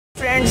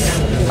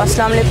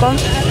अस्सलाम वालेकुम,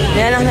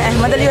 मेरा नाम है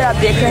अहमद अली और आप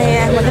देख रहे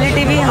हैं अहमद अली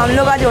टीवी। हम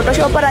लोग आज ऑटो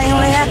शो पर आए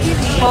हुए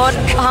हैं और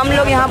हम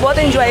लोग यहाँ बहुत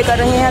एंजॉय कर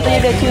रहे हैं। तो ये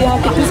देखिए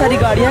यहाँ कितनी सारी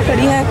गाड़ियाँ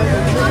खड़ी हैं।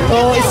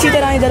 तो इसी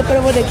तरह इधर पर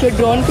वो देखिए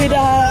ड्रोन फिर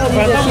रहा है और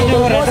ये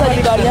देखिए बहुत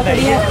सारी गाड़ियाँ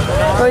खड़ी हैं।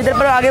 तो इधर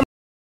पर आगे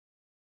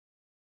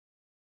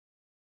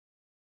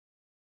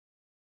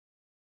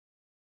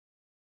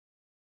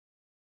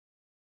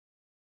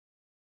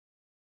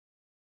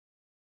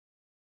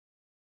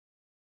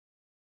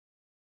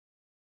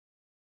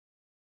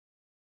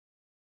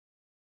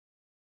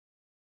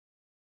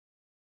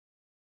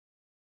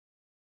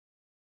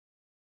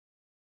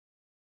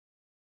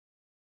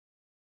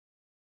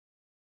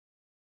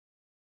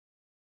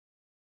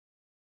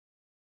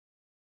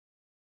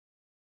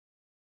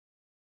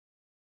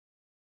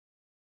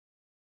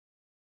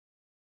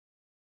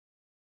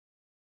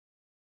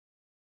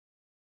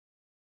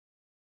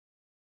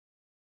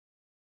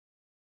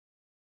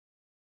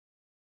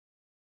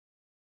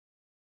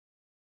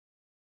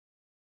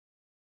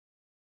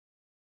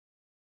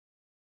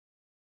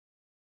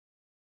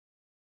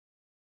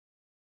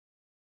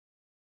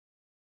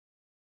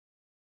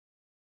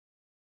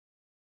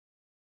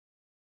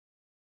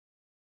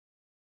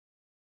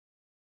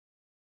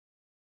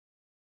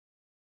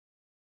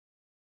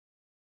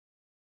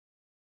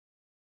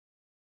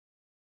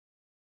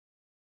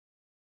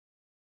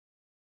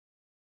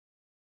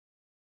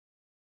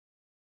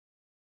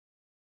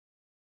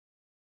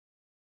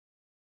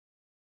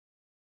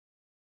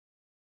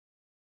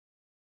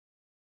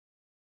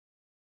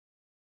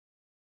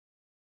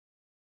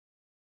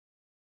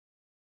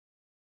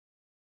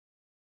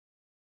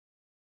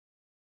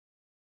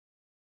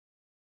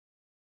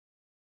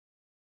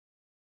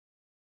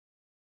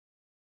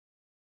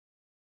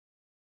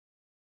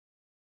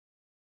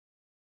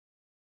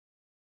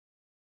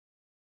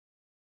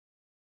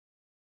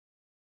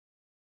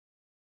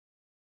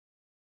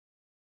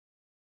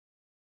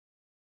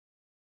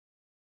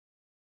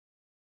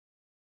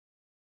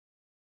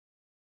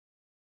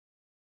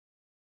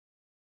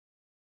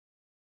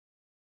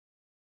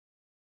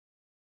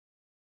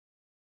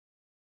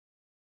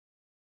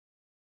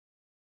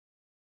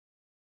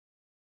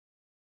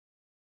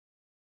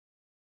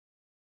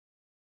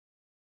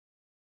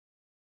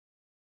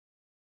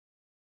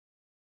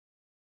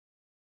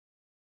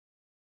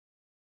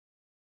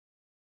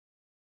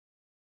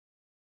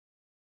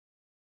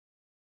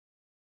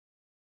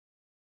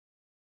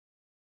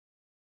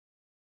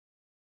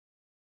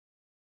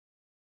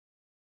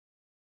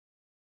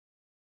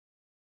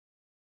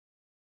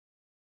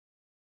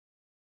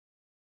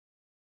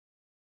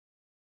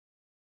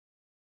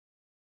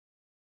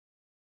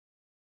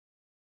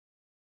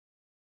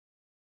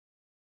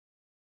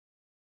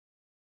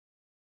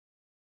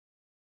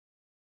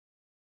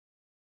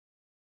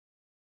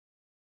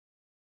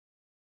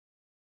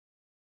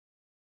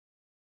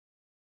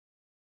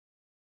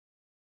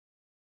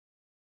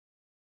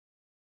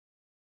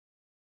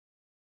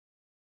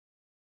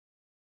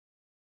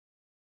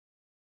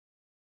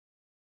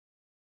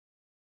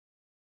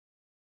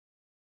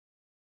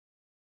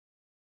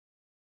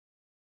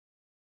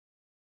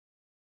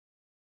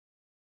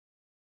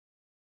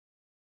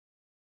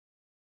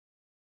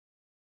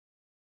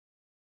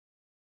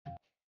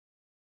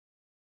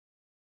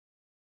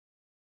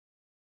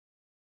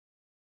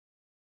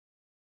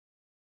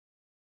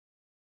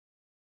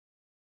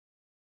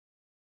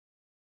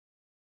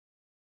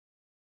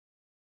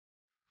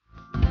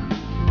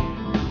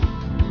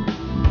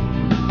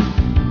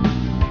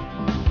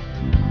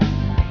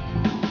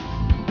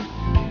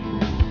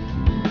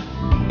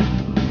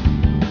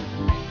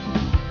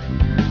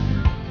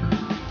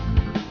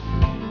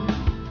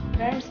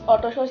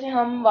ऑटो शो से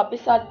हम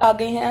वापस आ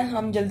गए हैं।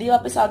 हम जल्दी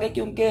वापस आ गए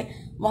क्योंकि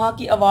वहाँ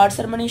की अवार्ड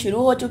सेरेमनी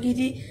शुरू हो चुकी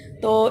थी,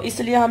 तो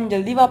इसलिए हम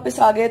जल्दी वापस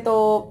आ गए। तो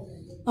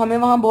हमें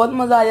वहाँ बहुत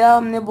मज़ा आया,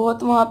 हमने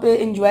बहुत वहाँ पे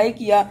एंजॉय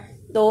किया।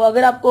 तो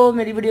अगर आपको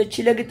मेरी वीडियो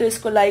अच्छी लगी तो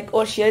इसको लाइक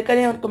और शेयर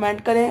करें और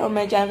कमेंट करें और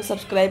मेरे चैनल को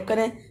सब्सक्राइब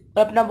करें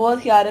और अपना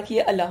बहुत ख्याल रखिए।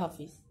 अल्लाह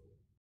हाफिज़।